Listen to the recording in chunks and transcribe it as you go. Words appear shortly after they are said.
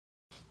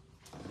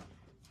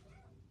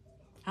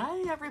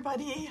Hi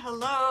everybody,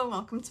 hello,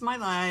 welcome to my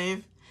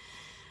live.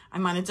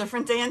 I'm on a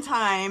different day and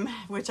time,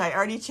 which I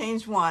already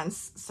changed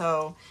once,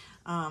 so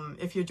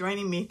if you're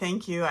joining me,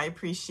 thank you, I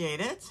appreciate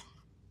it.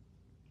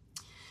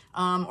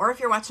 Or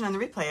if you're watching on the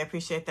replay, I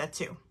appreciate that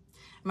too.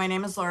 My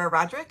name is Laura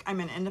Roderick. I'm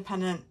an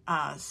independent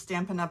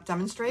Stampin' Up!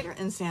 Demonstrator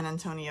in San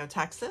Antonio,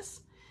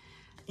 Texas.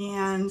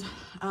 And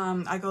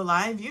I go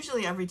live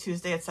usually every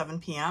Tuesday at 7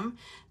 p.m.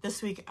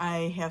 This week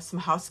I have some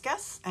house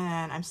guests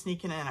and I'm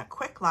sneaking in a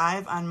quick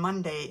live on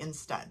Monday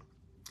instead.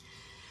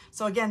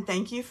 So again,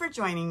 thank you for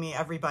joining me,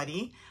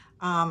 everybody.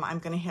 I'm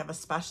going to have a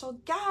special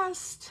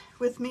guest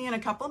with me in a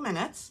couple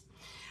minutes.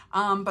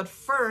 But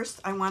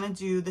first I want to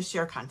do the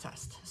share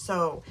contest.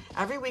 So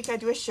every week I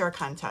do a share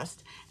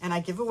contest and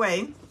I give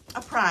away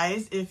a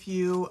prize if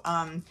you,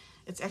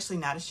 it's actually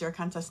not a share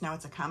contest now,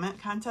 it's a comment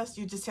contest.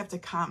 You just have to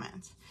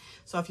comment.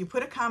 So if you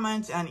put a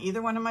comment on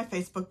either one of my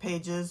Facebook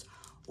pages,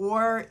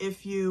 or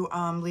if you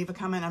leave a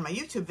comment on my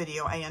YouTube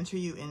video, I enter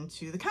you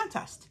into the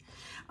contest.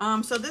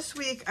 So this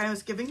week I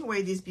was giving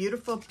away these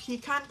beautiful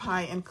pecan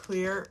pie and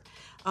clear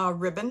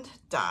ribboned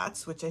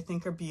dots, which I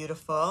think are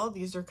beautiful.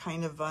 These are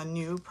kind of a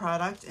new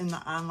product in the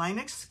online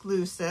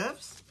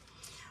exclusives.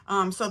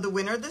 So the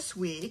winner this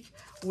week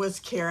was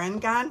Karen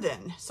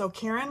Gondon. So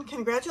Karen,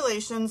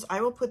 congratulations. I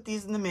will put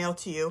these in the mail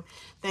to you.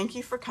 Thank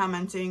you for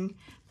commenting.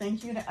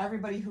 Thank you to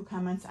everybody who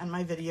comments on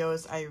my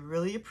videos. I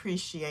really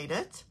appreciate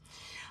it.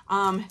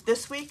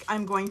 This week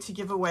I'm going to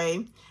give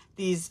away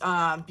these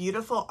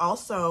beautiful,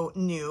 also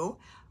new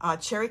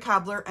cherry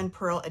cobbler and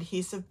pearl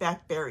adhesive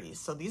back berries.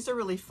 So these are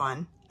really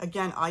fun.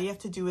 Again, all you have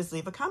to do is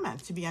leave a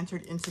comment to be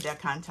entered into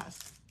that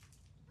contest.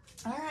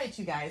 All right,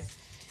 you guys.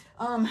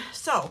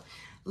 So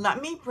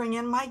let me bring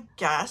in my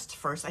guest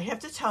first. I have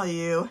to tell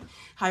you,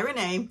 hi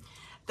Renee,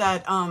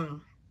 that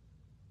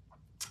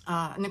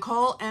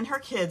Nicole and her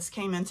kids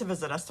came in to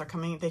visit us.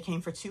 They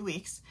came for 2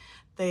 weeks.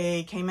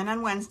 They came in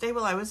on Wednesday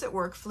while I was at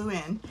work, flew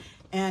in.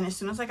 And as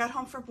soon as I got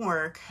home from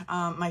work,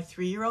 my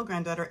 3-year-old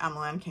granddaughter,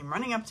 Emmeline, came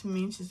running up to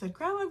me and she said,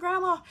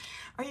 Grandma,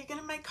 are you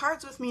gonna make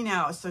cards with me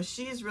now? So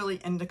she's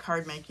really into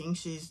card making.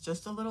 She's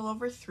just a little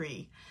over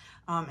 3.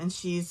 And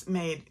she's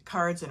made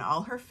cards in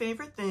all her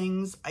favorite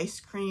things, ice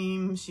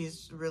cream.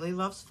 She's really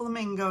loves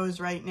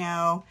flamingos right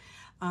now.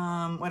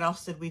 What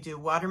else did we do?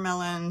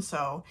 Watermelon.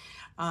 So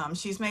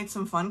she's made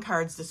some fun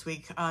cards this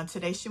week.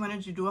 Today she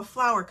wanted to do a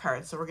flower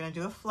card. So we're going to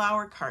do a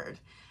flower card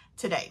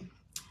today.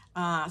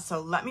 So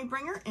let me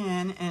bring her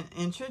in and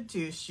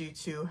introduce you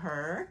to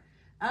her.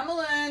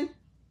 Emmeline.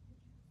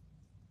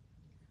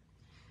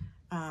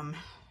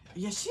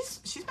 Yeah,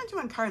 she's been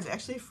doing cards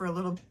actually for a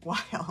little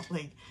while,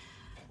 like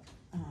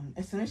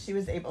as soon as she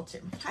was able to.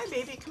 Hi,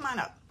 baby, come on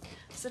up.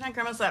 Sit on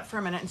Grandma's lap for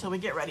a minute until we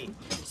get ready.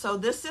 So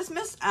this is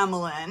Miss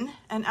Emmeline.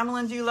 And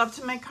Emmeline, do you love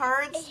to make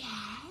cards?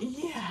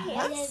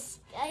 Yes.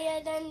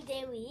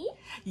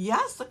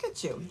 Yes, look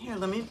at you. Here,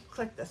 let me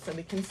click this so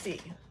we can see.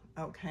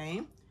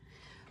 Okay.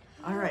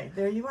 All right,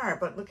 there you are.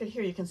 But look at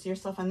here, you can see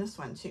yourself on this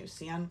one too.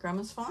 See on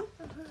Grandma's phone?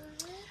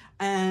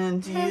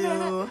 And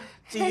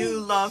do you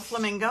love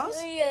flamingos?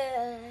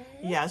 Yeah.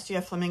 Yes, do you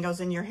have flamingos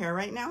in your hair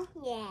right now?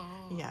 Yeah.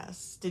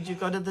 Yes. Did you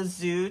go to the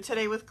zoo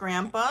today with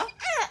Grandpa?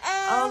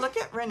 Oh, look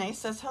at Renee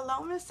says,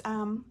 hello, Miss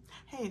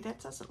Hey, that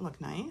doesn't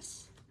look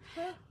nice.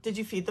 Did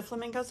you feed the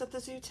flamingos at the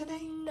zoo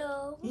today?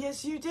 No.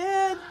 Yes, you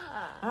did.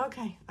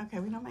 Okay,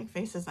 we don't make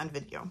faces on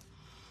video.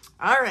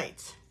 All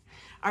right,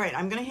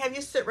 I'm going to have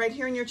you sit right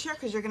here in your chair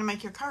because you're going to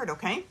make your card,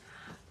 okay?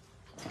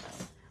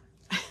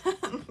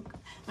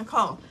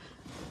 Nicole,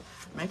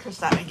 make her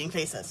stop making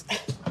faces.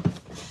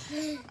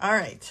 All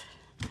right,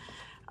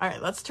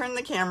 let's turn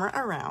the camera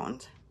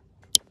around.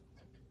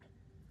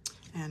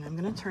 And I'm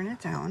going to turn it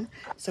down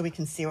so we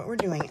can see what we're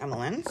doing,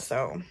 Emmeline.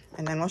 So,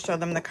 and then we'll show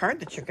them the card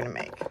that you're going to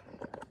make.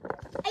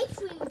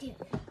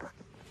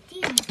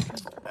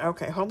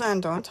 Okay, hold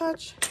on, don't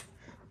touch.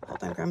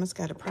 Hold on, Grandma's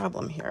got a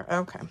problem here.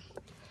 Okay.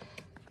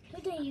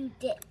 What do you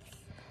dip?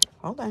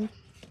 Hold on.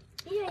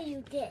 What do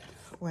you dip?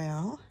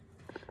 Well,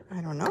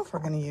 I don't know if we're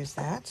going to use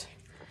that.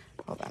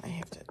 Hold on, I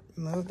have to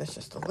move this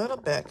just a little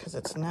bit because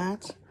it's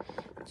not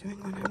doing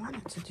what I want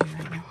it to do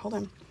right now. Hold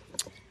on.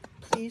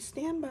 Please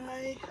stand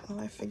by while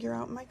I figure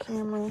out my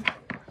camera.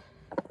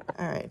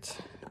 All right.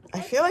 I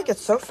feel like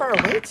it's so far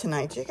away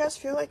tonight. Do you guys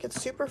feel like it's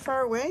super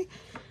far away?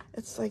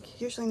 It's like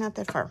usually not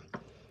that far.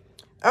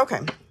 Okay.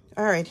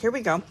 All right, here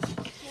we go.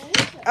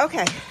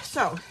 Okay,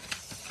 so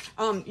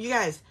you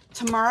guys,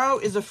 tomorrow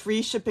is a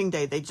free shipping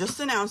day. They just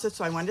announced it,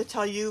 so I wanted to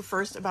tell you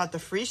first about the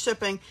free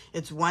shipping.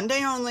 It's one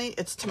day only.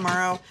 It's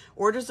tomorrow.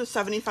 Orders of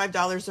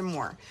 $75 or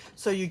more.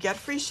 So you get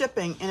free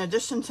shipping. In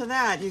addition to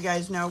that, you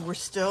guys know we're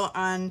still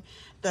on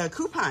the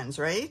coupons,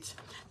 right?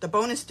 The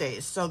bonus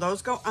days. So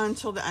those go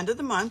until the end of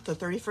the month, the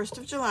 31st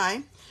of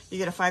July. You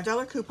get a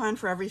 $5 coupon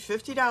for every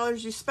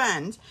 $50 you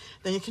spend.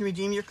 Then you can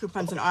redeem your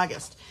coupons in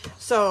August.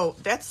 So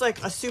that's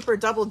like a super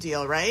double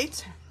deal,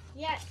 right?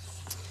 Yes.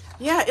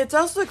 Yeah, it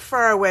does look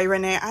far away,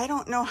 Renee. I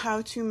don't know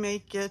how to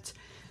make it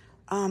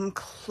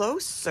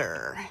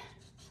closer.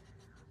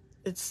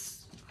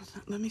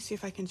 Let me see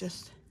if I can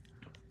just,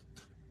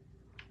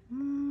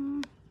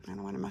 I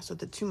don't want to also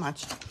did too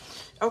much.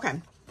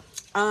 Okay,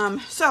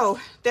 so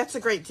that's a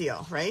great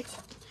deal, right?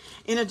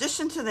 In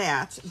addition to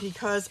that,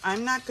 because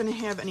I'm not going to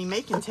have any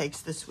make and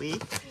takes this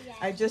week,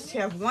 I just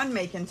have one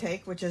make and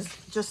take, which is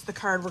just the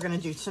card we're going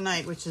to do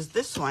tonight, which is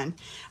this one.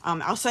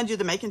 I'll send you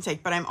the make and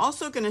take, but I'm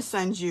also going to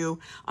send you,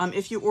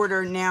 if you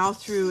order now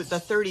through the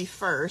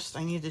 31st,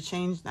 I need to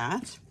change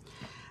that,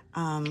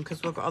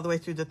 because we'll go all the way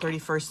through the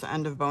 31st, the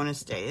end of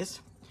bonus days.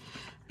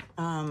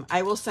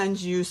 I will send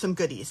you some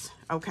goodies,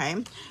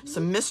 okay?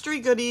 Some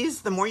mystery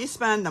goodies. The more you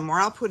spend, the more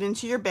I'll put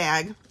into your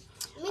bag.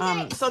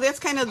 So that's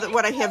kind of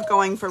what I have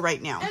going for right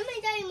now.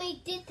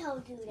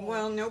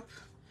 Well, nope.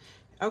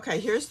 Okay,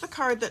 here's the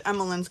card that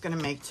Emmeline's going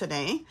to make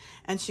today.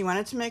 And she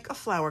wanted to make a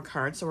flower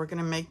card, so we're going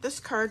to make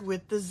this card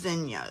with the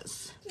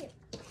zinnias.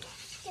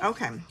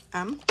 Okay,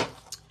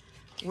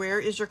 where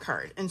is your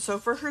card? And so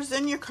for her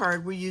zinnia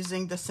card, we're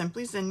using the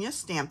Simply Zinnia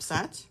stamp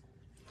set.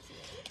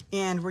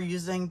 And we're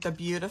using the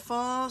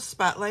beautiful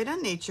Spotlight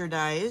on Nature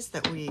dies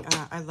that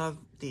I love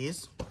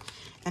these.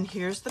 And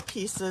here's the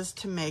pieces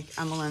to make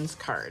Emmeline's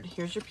card.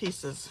 Here's your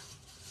pieces,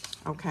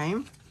 okay?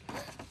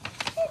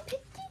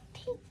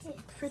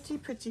 Pretty,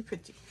 pretty,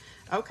 pretty.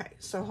 Okay,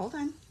 so hold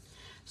on.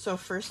 So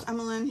first,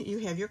 Emmeline, you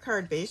have your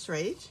card base,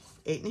 right?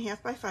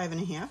 8.5 by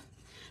 5.5.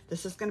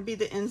 This is going to be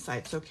the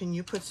inside. So can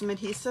you put some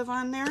adhesive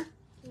on there?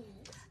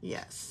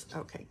 Yes.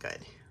 Okay, good.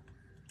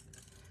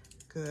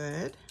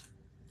 Good.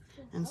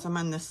 And some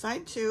on this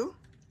side too.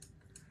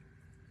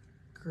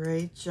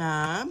 Great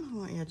job.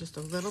 We'll add just a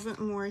little bit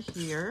more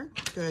here.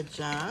 Good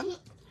job.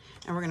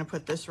 And we're going to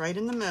put this right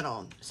in the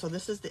middle. So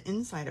this is the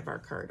inside of our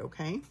card,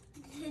 okay?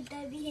 Should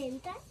that be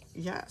inside?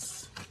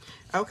 Yes.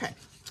 Okay.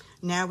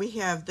 Now we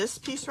have this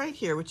piece right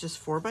here, which is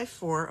 4 by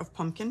 4 of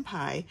pumpkin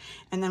pie.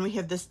 And then we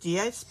have this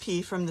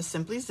DSP from the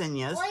Simply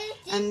Zinnias.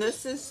 And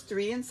this is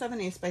 3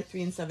 7/8 by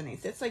 3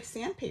 7/8. It's like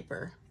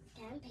sandpaper.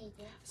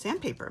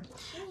 Sandpaper.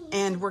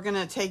 And we're going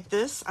to take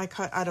this, I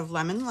cut out of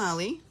Lemon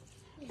Lolly.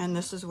 And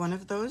this is one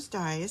of those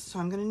dies. So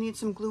I'm going to need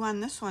some glue on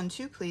this one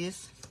too,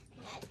 please.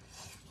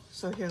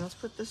 So here, let's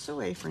put this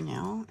away for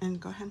now. And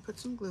go ahead and put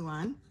some glue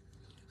on.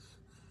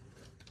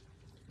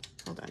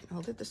 Hold on.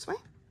 Hold it this way.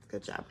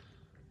 Good job.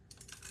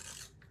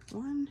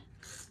 1,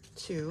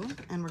 2.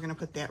 And we're going to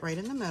put that right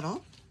in the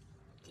middle.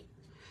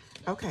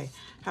 Okay.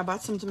 How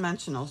about some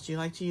dimensionals? Do you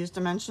like to use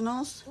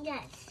dimensionals?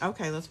 Yes.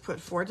 Okay, let's put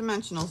 4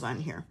 dimensionals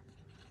on here.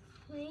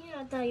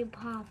 I thought you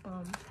pop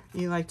them.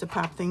 You like to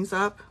pop things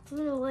up? I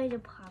don't like to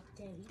pop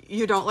them.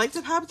 You don't like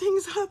to pop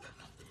things up?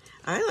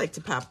 I like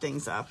to pop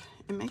things up.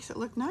 It makes it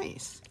look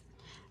nice.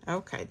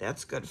 Okay,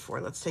 that's good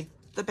for. Let's take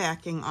the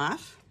backing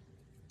off.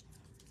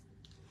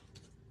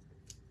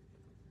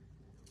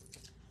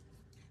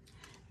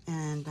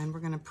 And then we're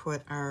going to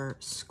put our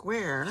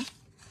square.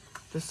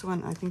 This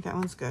one, I think that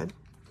one's good.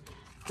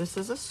 This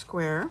is a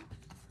square.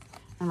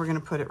 And we're going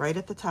to put it right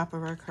at the top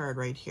of our card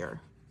right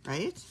here,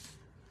 right?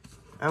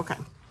 Okay.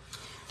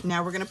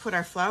 Now we're going to put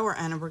our flower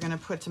on, and we're going to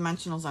put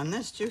dimensionals on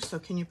this too. So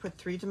can you put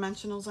 3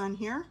 dimensionals on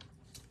here?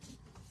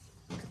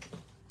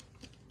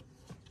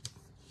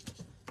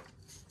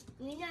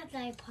 We not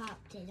I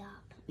popped it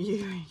up.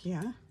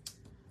 Yeah.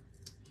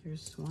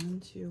 Here's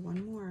 1, 2,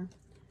 1 more.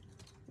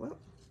 Whoa.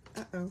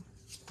 Uh-oh.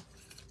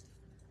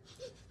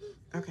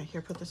 Okay,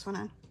 here, put this one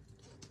on.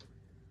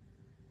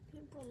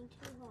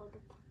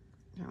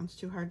 That one's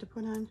too hard to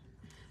put on?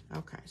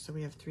 Okay, so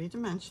we have 3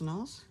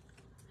 dimensionals.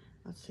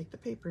 Let's take the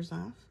papers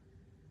off.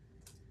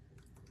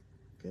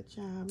 Good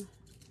job.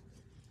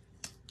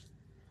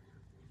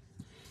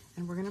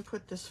 And we're going to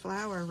put this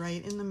flower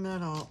right in the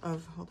middle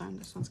of, hold on,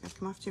 this one's got to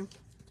come off too.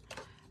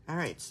 All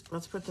right, so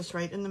let's put this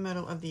right in the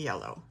middle of the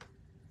yellow.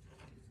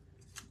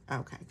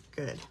 Okay,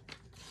 good.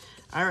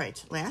 All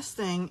right, last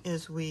thing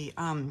is we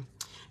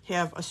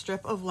have a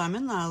strip of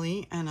Lemon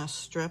Lolly and a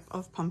strip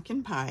of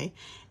pumpkin pie,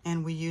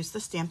 and we use the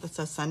stamp that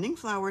says Sending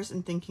Flowers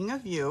and Thinking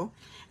of You.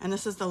 And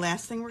this is the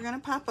last thing we're going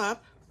to pop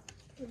up.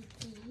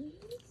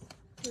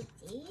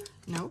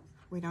 Nope,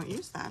 we don't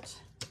use that.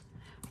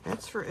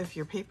 That's for if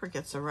your paper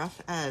gets a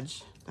rough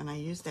edge, then I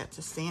use that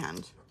to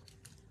sand.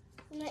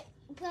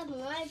 Put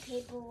my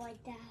paper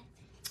like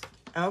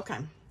that. Okay.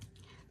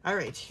 All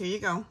right, here you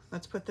go.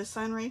 Let's put this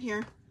on right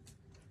here.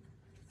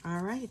 All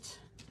right.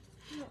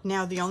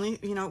 Now the only,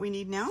 you know what we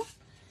need now?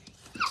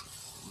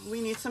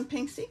 We need some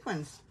pink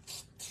sequins.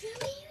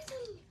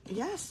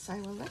 Yes, I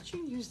will let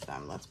you use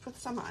them. Let's put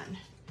some on.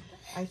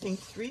 I think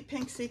 3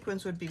 pink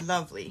sequins would be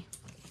lovely.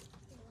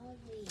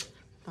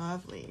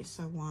 Lovely.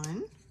 So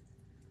 1.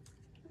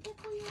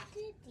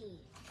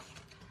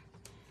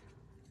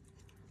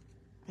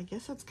 I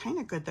guess it's kind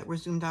of good that we're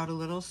zoomed out a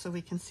little so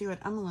we can see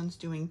what Emmeline's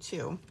doing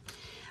too.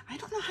 I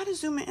don't know how to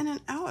zoom in and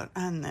out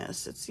on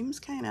this. It seems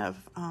kind of,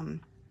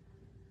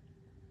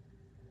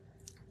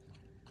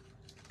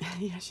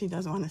 yeah, she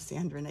does want to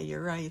sand, Renee.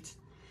 You're right.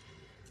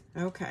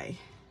 Okay.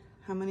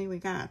 How many we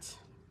got?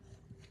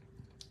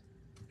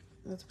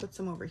 Let's put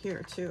some over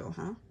here too,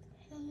 huh?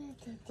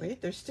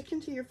 Wait, they're sticking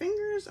to your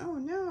fingers? Oh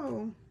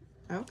no.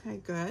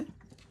 Okay, good.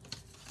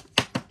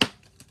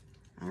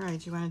 All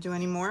right, you want to do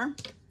any more?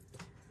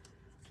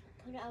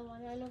 put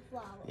one on the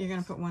flower. You're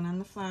going to put one on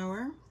the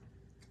flower.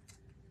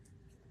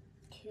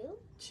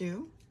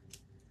 Two.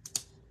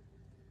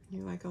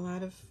 You like a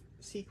lot of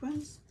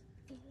sequins?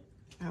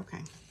 Mm-hmm. Okay.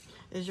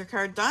 Is your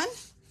card done?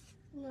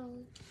 No.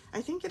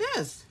 I think it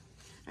is.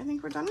 I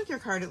think we're done with your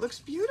card. It looks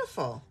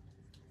beautiful.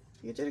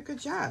 You did a good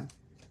job.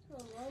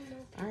 Oh, one more.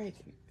 All right.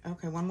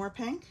 Okay, one more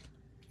pink?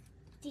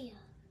 Yeah.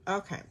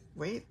 Okay,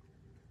 wait.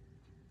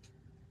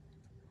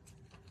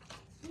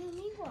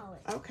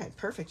 Wallet. Okay,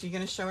 perfect. You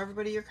going to show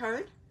everybody your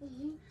card?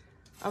 Mm-hmm.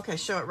 Okay,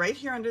 show it right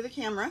here under the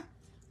camera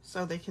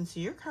so they can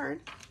see your card.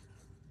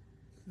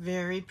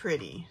 Very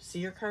pretty. See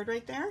your card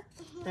right there?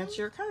 Mm-hmm. That's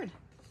your card.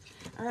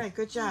 All right,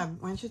 good job.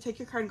 Why don't you take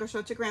your card and go show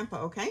it to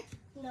Grandpa, okay?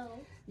 No.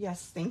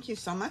 Yes, thank you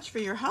so much for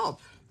your help.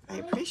 I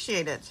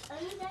appreciate it.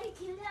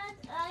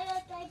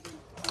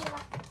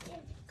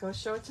 Go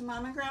show it to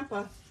Mom and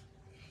Grandpa.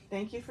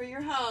 Thank you for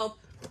your help.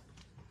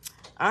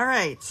 All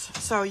right,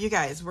 so you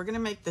guys, we're going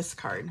to make this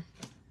card.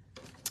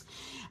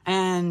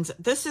 And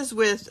this is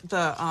with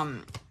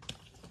the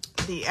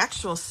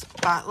actual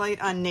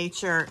Spotlight on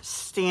Nature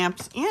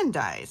stamps and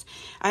dies.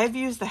 I've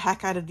used the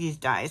heck out of these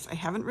dies. I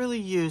haven't really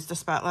used the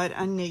Spotlight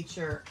on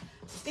Nature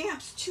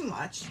stamps too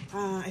much.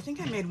 I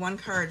think I made one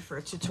card for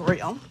a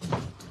tutorial.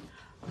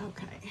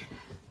 Okay.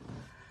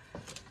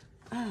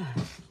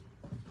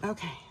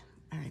 Okay.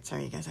 All right,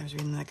 sorry you guys, I was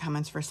reading the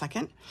comments for a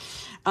second.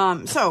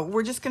 So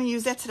we're just going to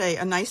use that today,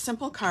 a nice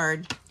simple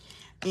card.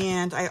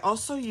 And I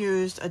also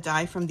used a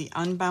die from the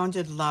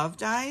Unbounded Love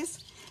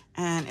dies,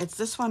 and it's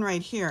this one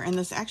right here, and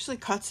this actually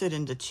cuts it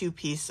into 2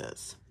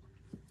 pieces.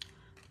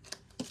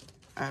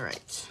 All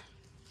right.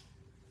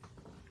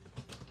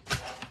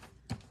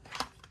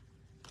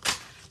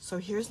 So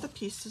here's the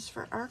pieces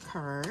for our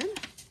card.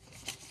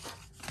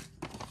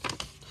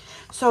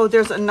 So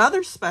there's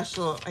another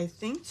special, I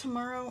think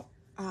tomorrow,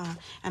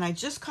 and I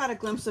just caught a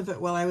glimpse of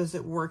it while I was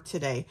at work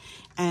today,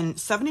 and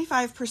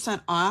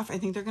 75% off. I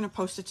think they're going to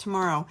post it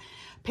tomorrow.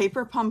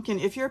 Paper Pumpkin,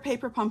 if you're a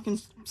Paper Pumpkin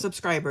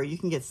subscriber, you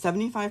can get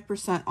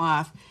 75%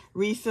 off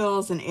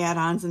refills and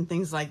add-ons and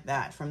things like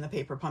that from the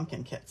Paper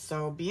Pumpkin kits.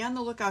 So be on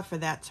the lookout for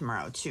that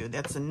tomorrow too.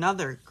 That's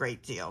another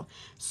great deal.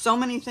 So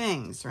many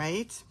things,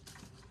 right?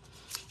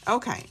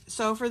 Okay,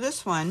 so for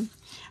this one,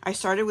 I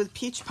started with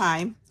Peach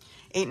Pie,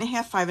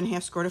 8.5,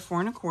 5.5, scored a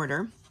 4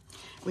 1/4.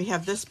 We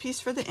have this piece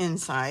for the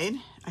inside.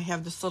 I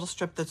have this little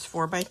strip that's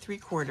 4 by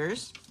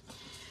 3/4.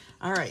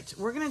 All right,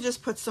 we're gonna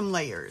just put some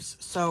layers.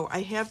 So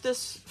I have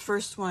this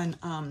first one,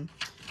 what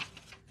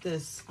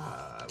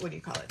do you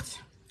call it?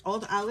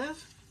 Old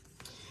Olive.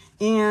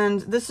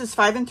 And this is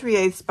 5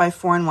 3/8 by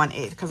 4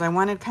 1/8 because I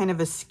wanted kind of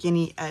a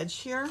skinny edge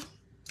here.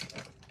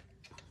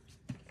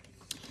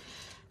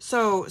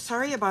 So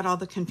sorry about all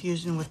the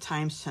confusion with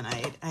times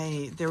tonight.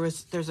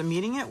 There's a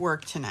meeting at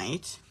work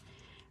tonight,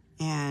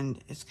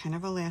 and it's kind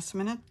of a last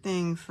minute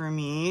thing for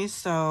me.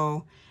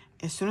 So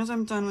as soon as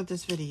I'm done with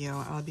this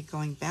video, I'll be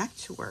going back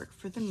to work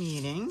for the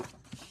meeting.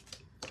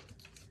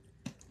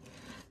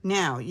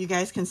 Now, you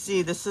guys can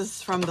see this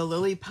is from the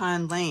Lily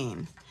Pond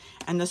Lane,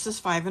 and this is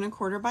 5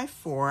 1/4 by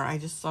 4. I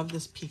just love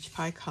this peach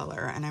pie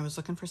color, and I was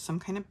looking for some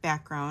kind of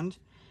background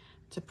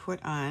to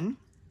put on.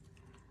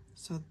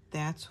 So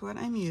that's what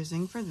I'm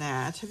using for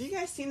that. Have you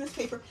guys seen this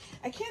paper?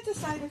 I can't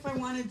decide if I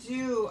want to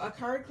do a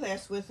card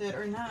class with it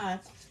or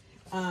not.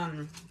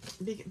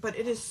 But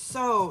it is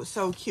so,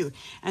 so cute.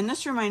 And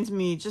this reminds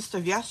me just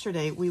of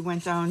yesterday. We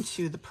went down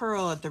to the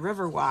Pearl at the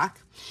Riverwalk,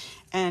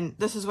 and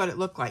this is what it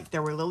looked like.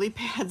 There were lily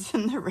pads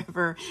in the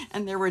river,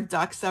 and there were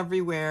ducks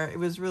everywhere. It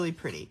was really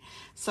pretty.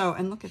 So,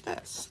 and look at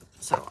this.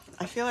 So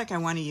I feel like I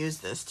want to use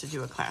this to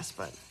do a class,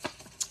 but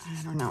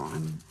I don't know.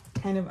 I'm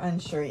kind of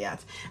unsure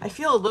yet. I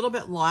feel a little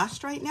bit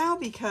lost right now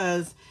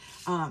because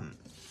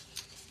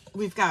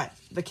we've got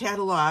the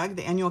catalog,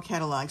 the annual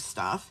catalog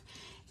stuff,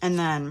 and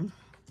then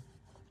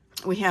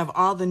we have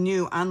all the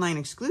new online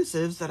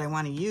exclusives that I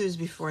want to use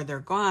before they're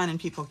gone and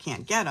people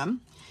can't get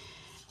them.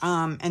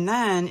 And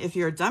then if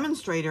you're a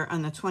demonstrator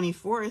on the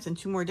 24th, in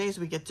 2 more days,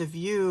 we get to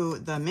view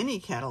the mini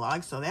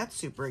catalog. So that's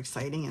super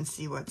exciting, and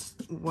see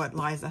what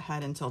lies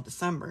ahead until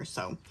December.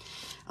 So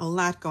a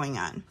lot going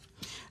on.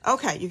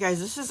 Okay, you guys,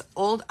 this is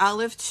Old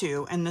Olive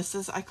 2, and this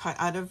is, I cut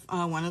out of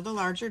one of the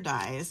larger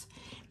dies.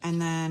 And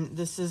then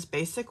this is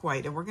Basic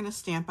White, and we're going to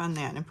stamp on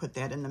that and put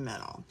that in the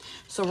middle.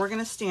 So we're going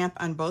to stamp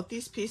on both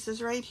these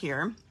pieces right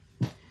here.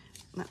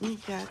 Let me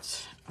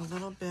get a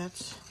little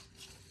bit,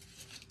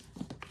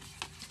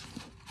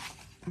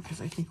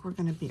 because I think we're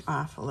going to be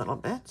off a little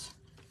bit.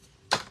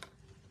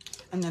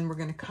 And then we're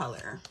going to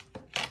color.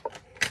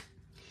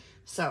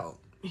 So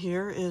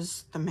here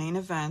is the main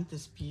event,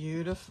 this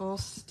beautiful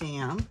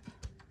stamp.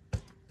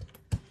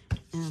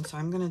 And so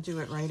I'm going to do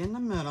it right in the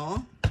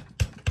middle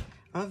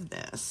of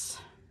this.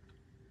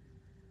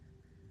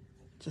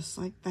 Just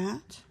like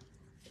that.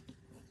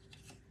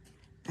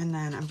 And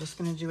then I'm just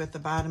going to do at the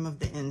bottom of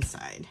the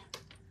inside.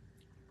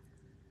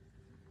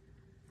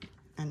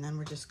 And then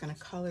we're just going to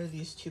color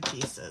these 2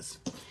 pieces.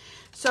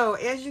 So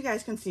as you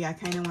guys can see, I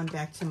kind of went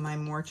back to my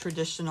more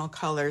traditional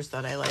colors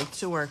that I like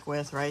to work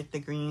with, right? The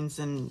greens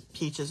and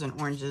peaches and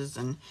oranges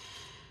and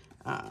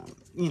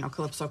You know,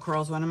 Calypso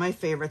Coral is one of my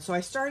favorites. So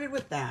I started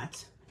with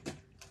that.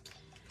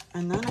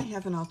 And then I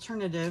have an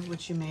alternative,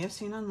 which you may have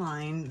seen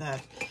online,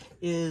 that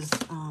is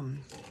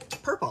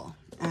purple.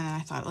 And I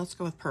thought, let's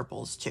go with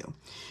purples too.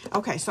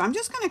 Okay, so I'm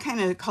just going to kind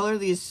of color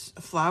these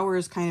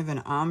flowers kind of an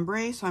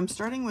ombre. So I'm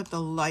starting with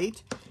the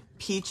light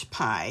peach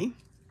pie.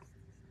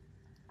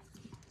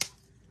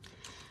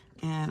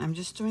 And I'm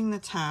just doing the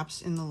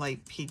tops in the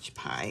light peach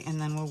pie, and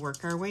then we'll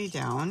work our way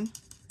down.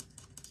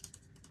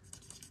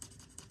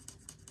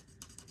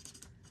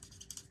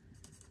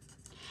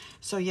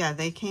 So yeah,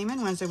 they came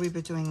in Wednesday. We've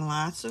been doing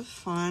lots of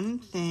fun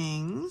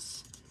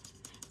things.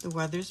 The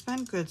weather's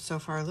been good so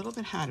far. A little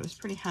bit hot. It was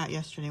pretty hot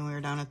yesterday when we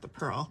were down at the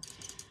Pearl,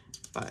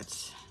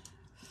 but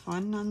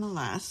fun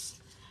nonetheless.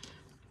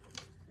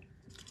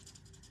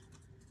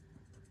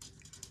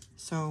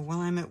 So while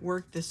I'm at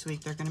work this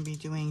week, she's going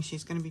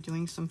to be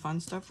doing some fun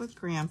stuff with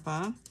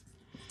Grandpa.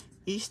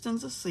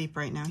 Easton's asleep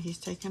right now. He's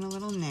taking a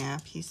little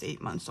nap. He's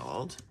 8 months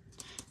old,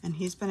 and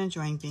he's been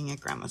enjoying being at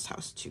Grandma's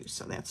house too,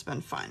 so that's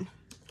been fun.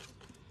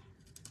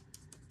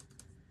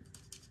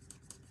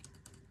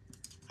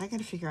 I got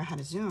to figure out how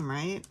to zoom,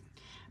 right?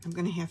 I'm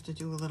going to have to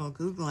do a little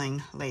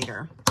Googling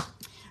later.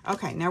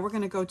 Okay, now we're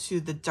going to go to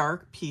the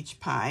dark peach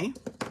pie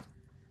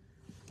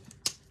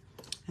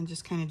and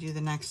just kind of do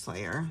the next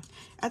layer.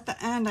 At the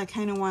end, I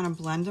kind of want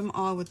to blend them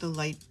all with the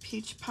light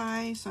peach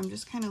pie, so I'm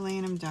just kind of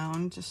laying them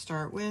down to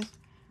start with.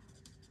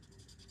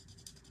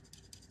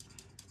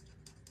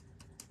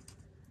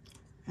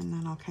 And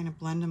then I'll kind of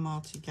blend them all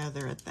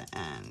together at the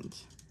end.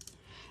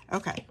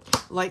 Okay,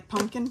 light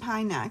pumpkin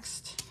pie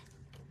next.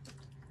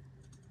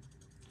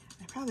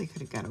 I probably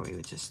could have got away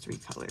with just 3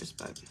 colors,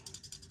 but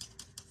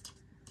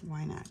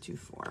why not do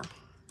 4?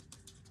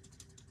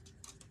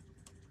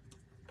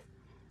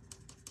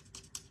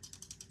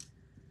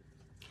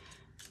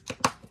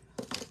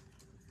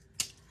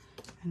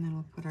 And then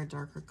we'll put our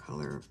darker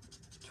color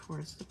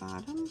towards the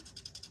bottom.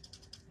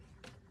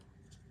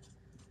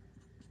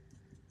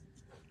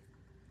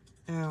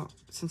 Oh,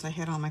 since I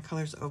had all my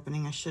colors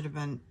opening, I should have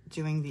been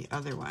doing the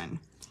other one.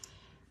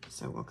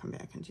 So we'll come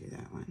back and do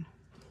that one.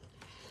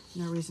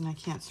 No reason I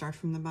can't start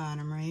from the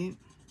bottom, right?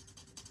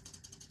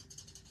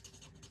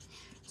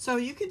 So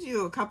you could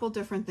do a couple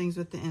different things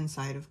with the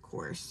inside, of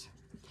course.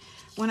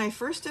 When I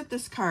first did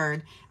this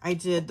card, I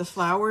did the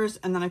flowers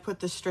and then I put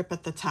the strip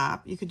at the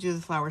top. You could do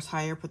the flowers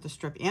higher, put the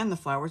strip and the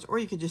flowers, or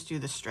you could just do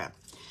the strip.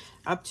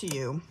 Up to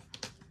you.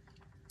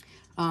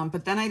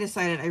 But then I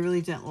decided I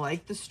really didn't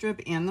like the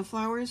strip and the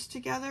flowers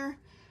together,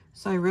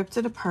 so I ripped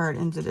it apart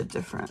and did a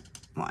different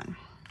one.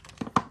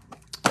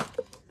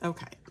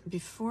 Okay,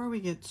 before we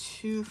get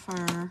too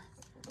far,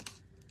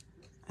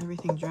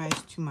 everything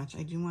dries too much,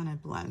 I do want to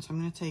blend. So I'm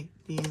going to take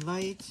the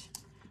light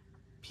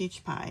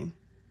peach pie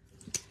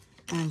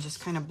and just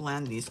kind of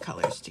blend these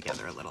colors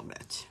together a little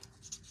bit.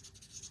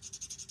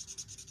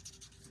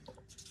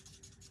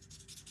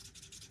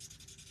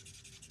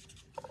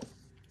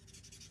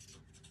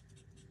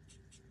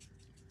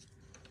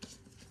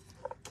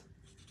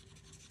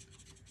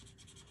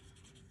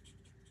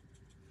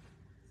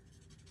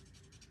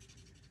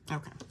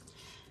 Okay.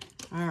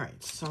 All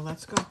right, so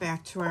let's go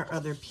back to our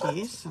other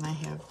piece, and I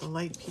have the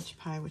light peach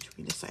pie, which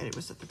we decided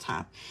was at the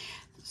top.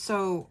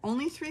 So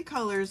only 3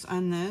 colors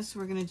on this.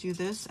 We're going to do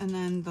this and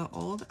then the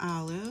old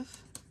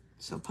olive.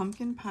 So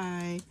pumpkin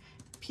pie,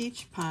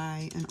 peach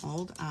pie, and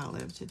old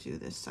olive to do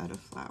this set of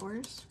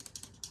flowers.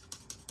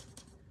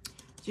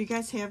 Do you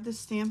guys have the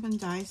Stampin'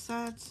 die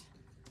set?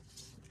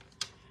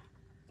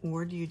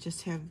 Or do you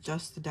just have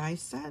just the die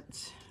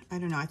set? I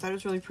don't know. I thought it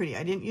was really pretty.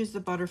 I didn't use the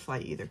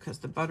butterfly either because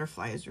the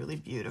butterfly is really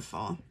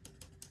beautiful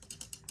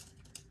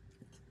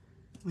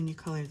when you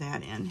color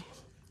that in.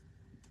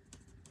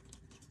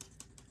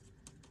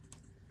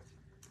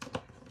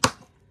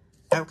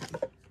 Okay.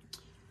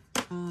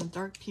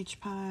 Dark peach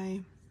pie.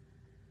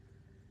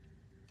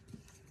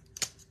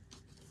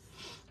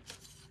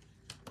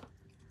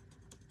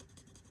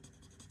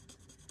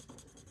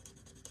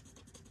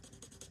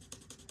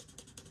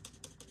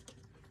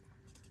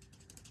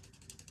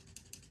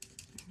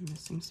 I'm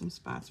missing some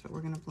spots, but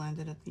we're going to blend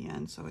it at the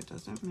end so it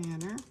doesn't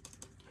matter.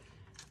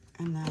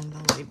 And then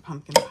the light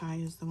pumpkin pie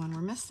is the one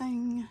we're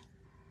missing.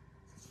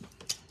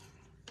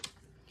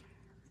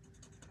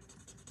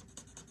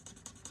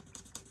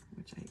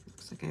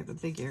 Looks like I have a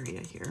big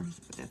area here,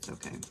 but that's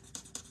okay.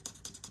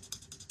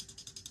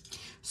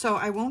 So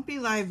I won't be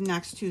live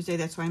next Tuesday.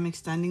 That's why I'm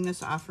extending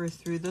this offer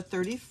through the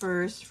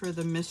 31st for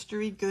the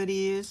mystery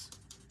goodies.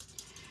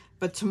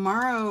 But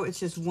tomorrow, it's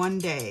just 1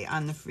 day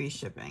on the free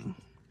shipping.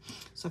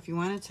 So if you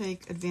want to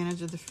take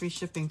advantage of the free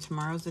shipping,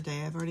 tomorrow's the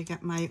day. I've already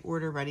got my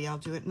order ready. I'll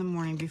do it in the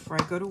morning before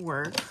I go to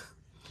work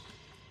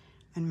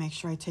and make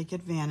sure I take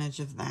advantage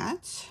of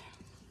that.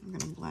 I'm going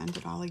to blend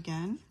it all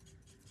again.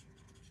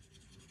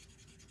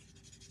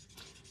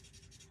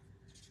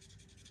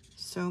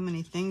 So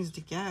many things to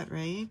get,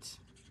 right?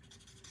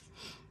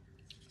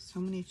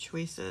 So many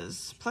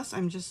choices. Plus,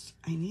 I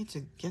need to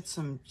get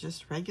some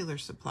just regular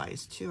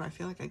supplies too. I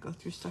feel like I go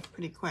through stuff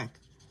pretty quick.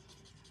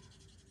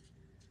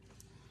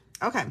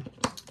 Okay,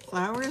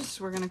 flowers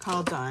we're gonna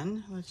call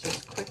done. Let's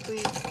just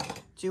quickly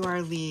do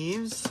our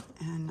leaves,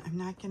 and I'm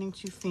not getting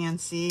too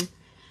fancy.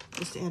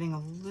 Just adding a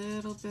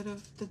little bit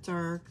of the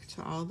dark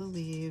to all the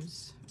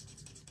leaves.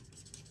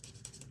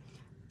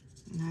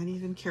 Not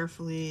even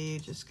carefully,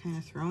 just kind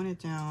of throwing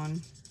it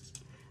down,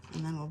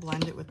 and then we'll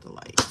blend it with the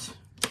light.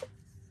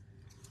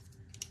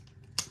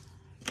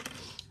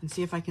 And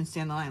see if I can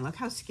stay on the line. Look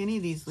how skinny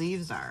these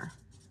leaves are.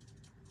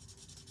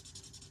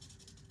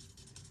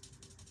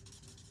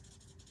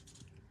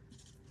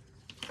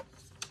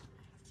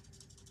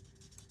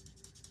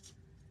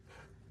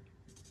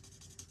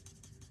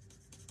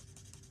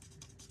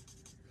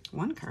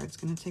 One card's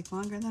going to take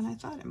longer than I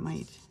thought it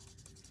might.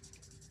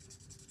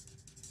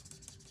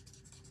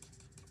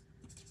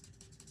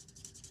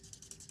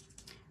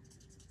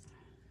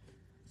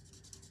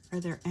 Are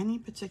there any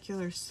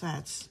particular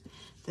sets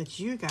that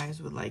you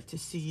guys would like to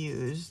see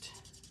used?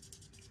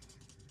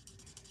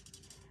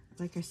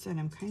 Like I said,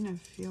 I'm kind of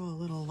feel a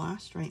little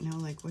lost right now.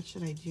 Like, what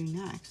should I do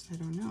next? I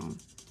don't know.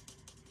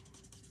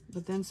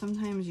 But then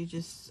sometimes you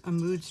just, a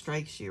mood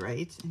strikes you,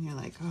 right? And you're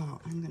like, oh,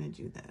 I'm going to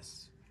do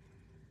this.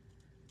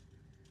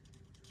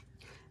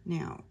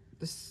 Now,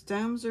 the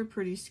stems are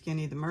pretty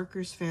skinny. The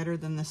marker's fatter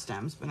than the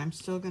stems, but I'm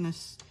still going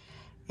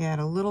to add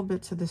a little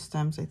bit to the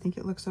stems. I think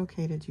it looks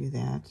okay to do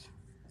that.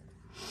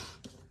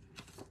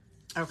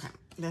 Okay,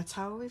 that's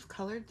how we've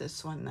colored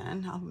this one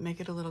then. I'll make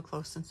it a little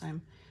close since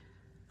I'm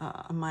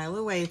a mile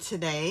away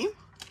today.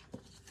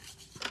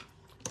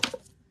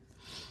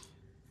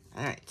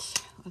 All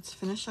right, let's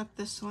finish up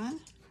this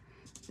one,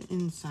 the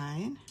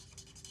inside.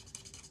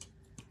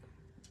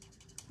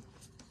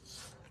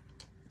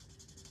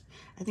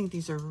 I think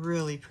these are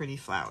really pretty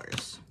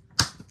flowers.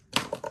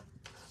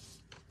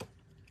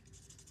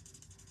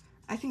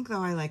 I think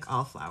though I like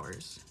all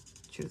flowers,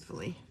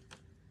 truthfully.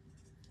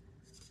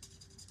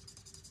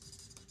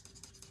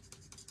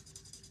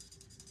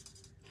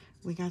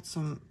 We got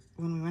some,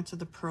 when we went to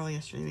the Pearl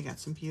yesterday, we got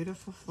some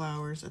beautiful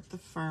flowers at the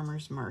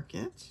farmer's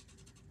market.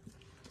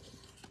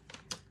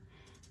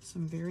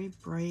 Some very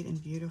bright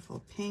and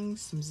beautiful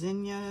pinks, some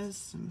zinnias,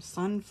 some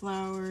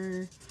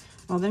sunflower.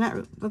 Well, they're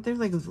not, but they're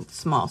like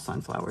small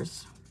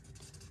sunflowers.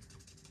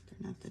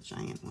 They're not the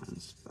giant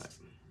ones, but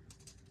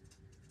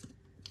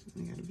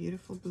we got a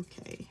beautiful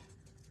bouquet.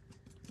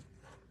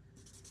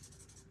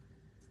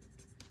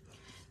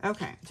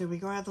 Okay, did we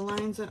go out the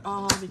lines at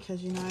all?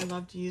 Because you know I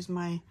love to use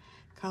my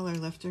color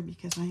lifter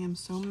because I am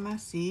so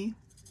messy.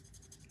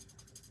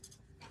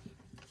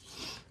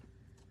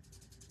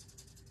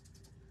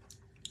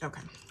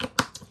 Okay.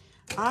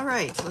 All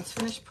right, let's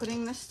finish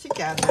putting this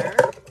together.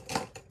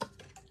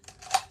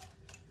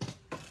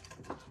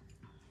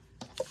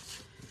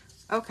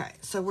 Okay,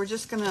 so we're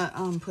just gonna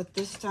put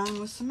this down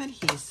with some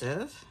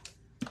adhesive.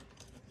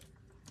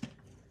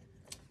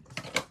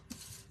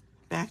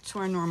 Back to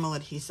our normal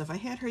adhesive. I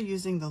had her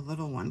using the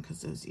little one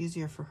because it was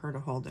easier for her to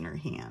hold in her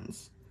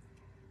hands.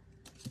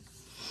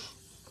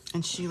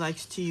 And she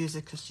likes to use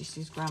it because she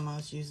sees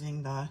grandma's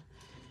using the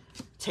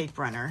tape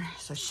runner.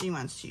 So she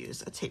wants to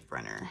use a tape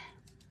runner.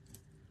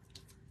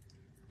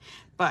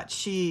 But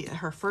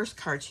her first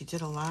card, she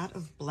did a lot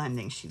of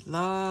blending. She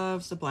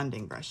loves the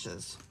blending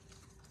brushes.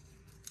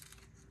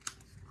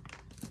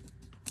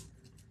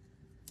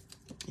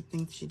 I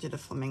think she did a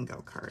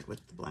flamingo card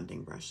with the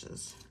blending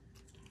brushes.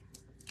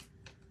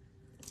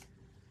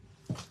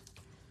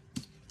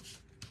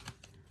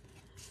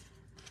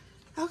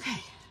 Okay,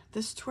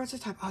 this towards the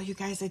top. Oh, you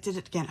guys, I did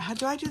it again. How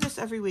do I do this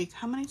every week?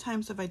 How many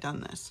times have I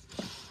done this?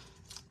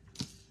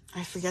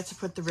 I forget to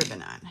put the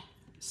ribbon on.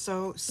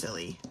 So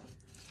silly.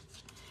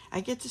 I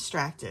get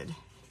distracted.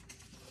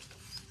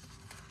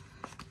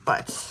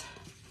 But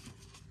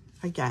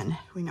again,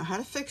 we know how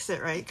to fix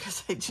it, right?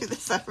 Because I do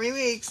this every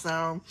week,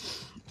 so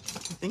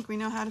I think we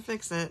know how to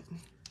fix it.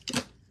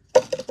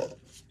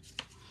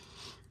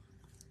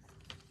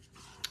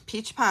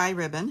 Peach pie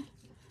ribbon.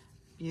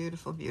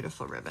 Beautiful,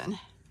 beautiful ribbon.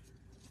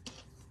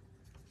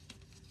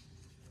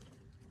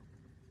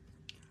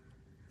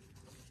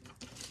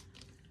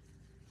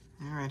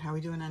 All right, how are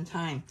we doing on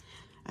time?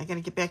 I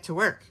gotta get back to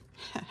work.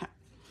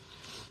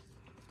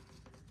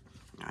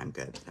 I'm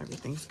good.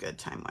 Everything's good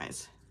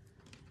time-wise.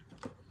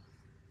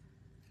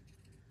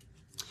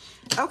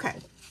 Okay,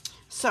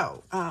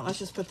 so let's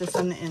just put this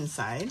on the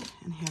inside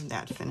and have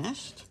that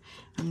finished.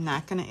 I'm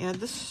not gonna add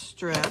the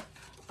strip.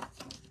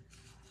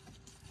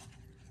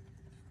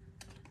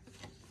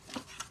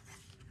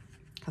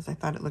 Because I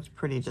thought it looked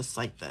pretty just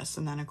like this.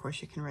 And then of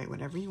course you can write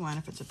whatever you want.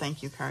 If it's a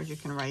thank you card, you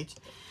can write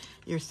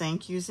your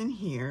thank yous in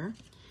here.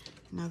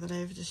 Now that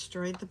I've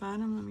destroyed the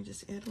bottom, let me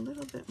just add a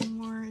little bit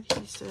more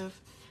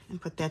adhesive and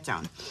put that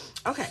down.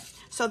 Okay,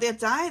 so that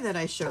die that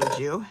I showed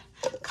you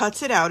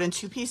cuts it out in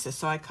 2 pieces.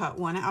 So I cut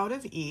one out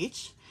of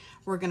each.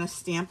 We're gonna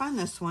stamp on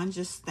this one,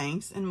 just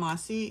thanks, and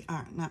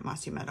not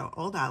Mossy Meadow,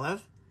 Old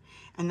Olive.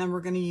 And then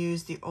we're gonna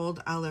use the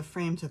Old Olive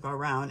frame to go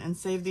around and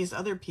save these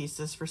other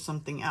pieces for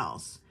something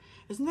else.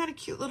 Isn't that a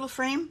cute little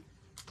frame?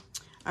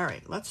 All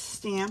right, let's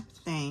stamp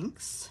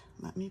thanks.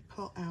 Let me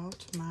pull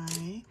out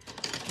my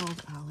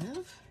Old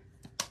Olive.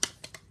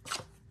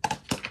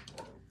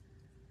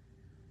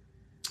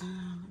 Let me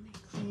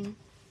clean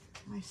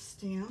my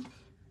stamp.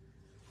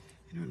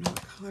 I don't know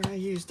what color I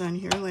used on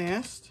here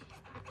last.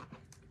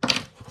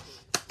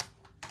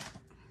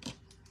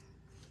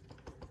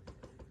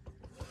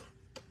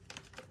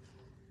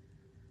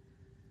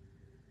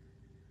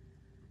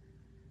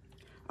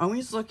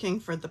 Always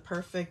looking for the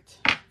perfect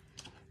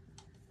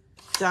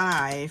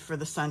die for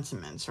the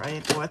sentiments,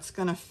 right? What's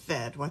gonna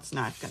fit, what's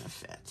not gonna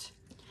fit.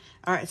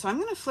 All right, so I'm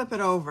gonna flip it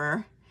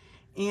over,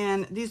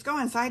 and these go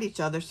inside each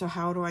other, so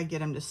how do I get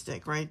them to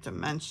stick, right?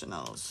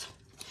 Dimensionals.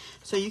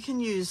 So you can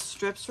use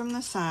strips from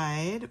the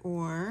side,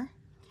 or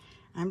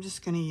I'm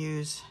just gonna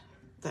use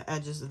the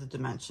edges of the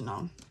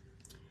dimensional.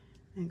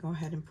 And go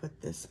ahead and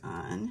put this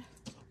on.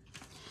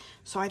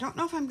 So I don't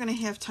know if I'm gonna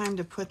have time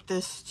to put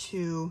this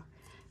to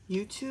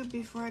YouTube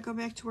before I go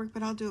back to work,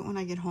 but I'll do it when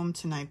I get home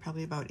tonight,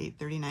 probably about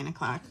 8:30, 9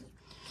 o'clock.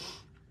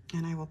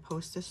 And I will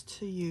post this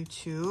to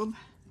YouTube.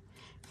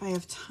 If I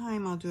have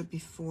time, I'll do it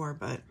before,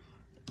 but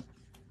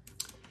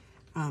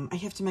I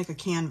have to make a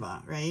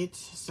Canva, right?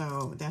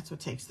 So that's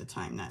what takes the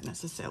time, not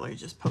necessarily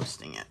just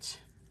posting it.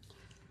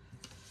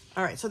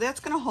 All right, so that's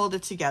gonna hold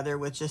it together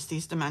with just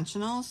these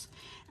dimensionals,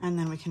 and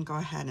then we can go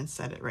ahead and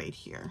set it right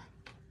here.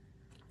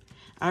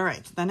 All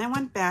right, then I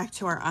went back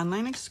to our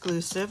online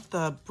exclusive,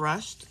 the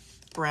brushed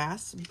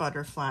brass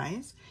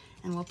butterflies,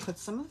 and we'll put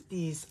some of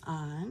these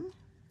on.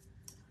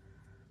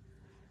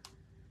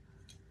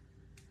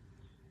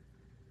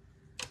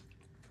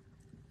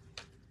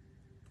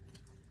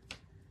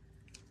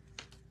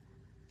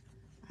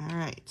 All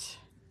right.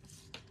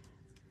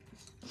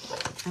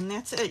 And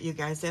that's it, you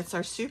guys. That's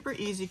our super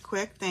easy,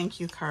 quick thank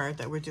you card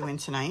that we're doing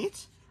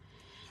tonight.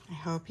 I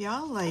hope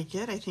y'all like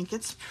it. I think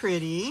it's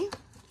pretty.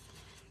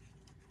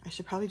 I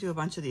should probably do a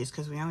bunch of these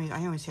because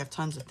I always have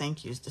tons of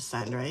thank yous to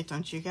send, right?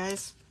 Don't you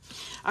guys?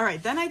 All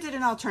right, then I did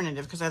an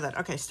alternative because I thought,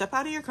 okay, step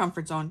out of your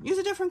comfort zone. Use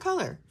a different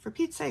color. For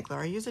Pete's sake,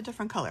 Laura, use a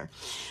different color.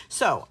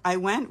 So I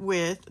went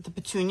with the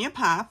Petunia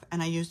Pop,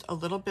 and I used a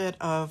little bit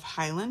of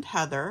Highland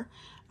Heather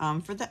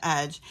for the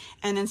edge.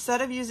 And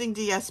instead of using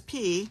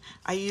DSP,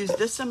 I used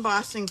this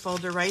embossing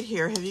folder right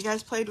here. Have you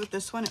guys played with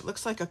this one? It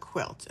looks like a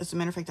quilt. As a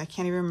matter of fact, I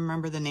can't even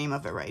remember the name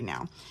of it right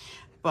now.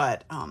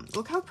 But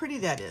look how pretty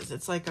that is.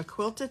 It's like a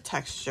quilted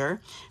texture.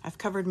 I've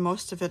covered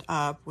most of it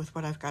up with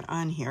what I've got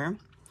on here.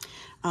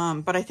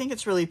 But I think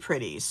it's really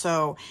pretty.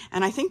 So,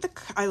 and I think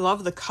I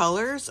love the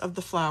colors of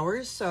the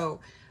flowers.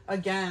 So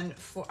again,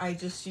 I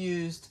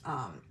used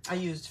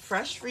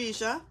fresh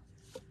freesia.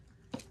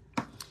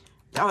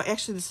 Oh,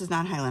 actually, this is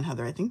not Highland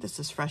Heather. I think this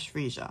is fresh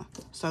freesia.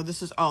 So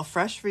this is all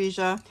fresh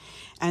freesia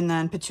and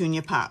then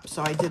Petunia Pop.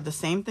 So I did the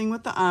same thing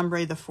with the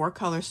ombre, the 4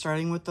 colors,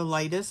 starting with the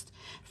lightest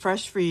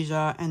fresh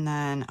freesia and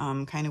then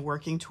kind of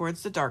working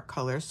towards the dark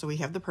colors. So we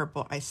have the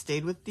purple. I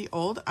stayed with the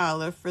old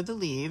olive for the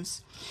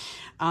leaves.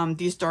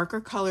 These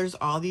darker colors,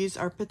 all these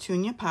are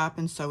Petunia Pop,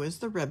 and so is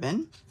the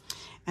ribbon.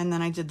 And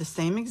then I did the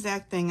same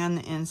exact thing on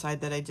the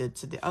inside that I did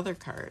to the other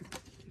card,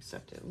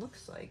 except it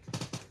looks like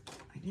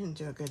I didn't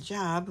do a good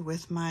job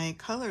with my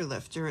color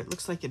lifter. It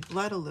looks like it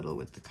bled a little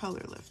with the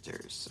color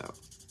lifters, so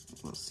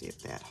we'll see if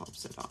that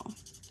helps at all.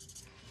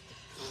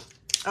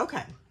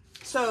 Okay,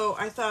 so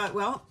I thought,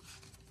 well,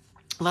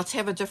 let's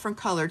have a different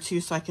color too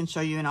so I can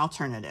show you an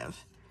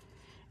alternative.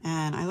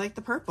 And I like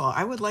the purple.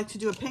 I would like to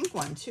do a pink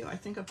one too. I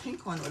think a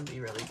pink one would be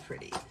really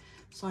pretty.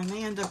 So I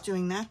may end up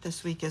doing that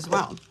this week as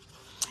well.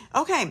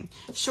 Okay,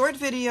 short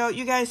video.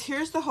 You guys,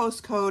 here's the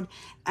host code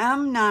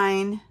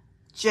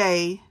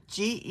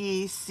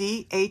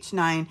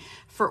M9JGECH9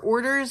 for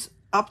orders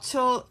up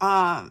till,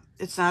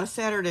 it's not a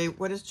Saturday.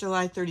 What is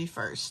July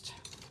 31st?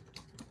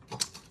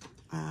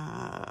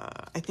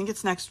 I think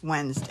it's next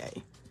Wednesday.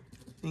 I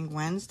think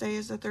Wednesday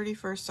is the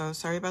 31st. So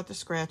sorry about the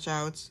scratch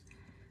outs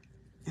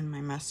and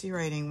my messy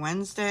writing.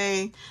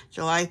 Wednesday,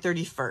 July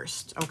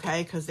 31st,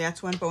 okay? Because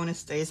that's when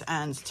bonus days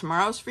ends.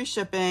 Tomorrow's free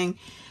shipping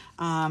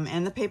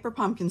and the paper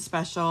pumpkin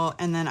special.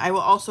 And then I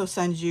will also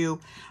send you,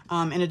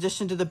 in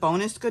addition to the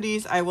bonus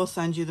goodies, I will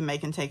send you the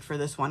make and take for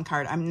this one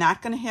card. I'm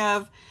not going to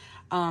have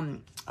a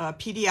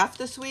PDF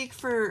this week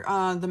for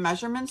the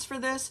measurements for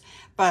this,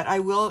 but I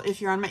will, if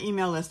you're on my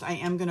email list, I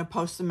am going to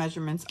post the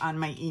measurements on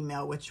my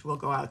email, which will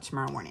go out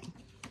tomorrow morning.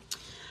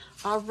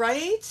 All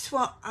right.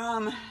 Well,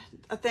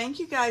 thank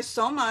you guys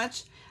so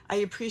much. I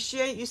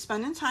appreciate you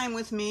spending time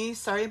with me.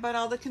 Sorry about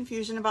all the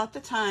confusion about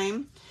the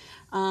time.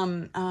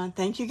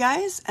 Thank you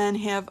guys and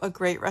have a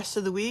great rest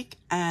of the week,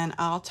 and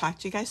I'll talk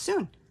to you guys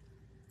soon.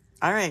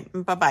 All right.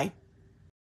 Bye-bye.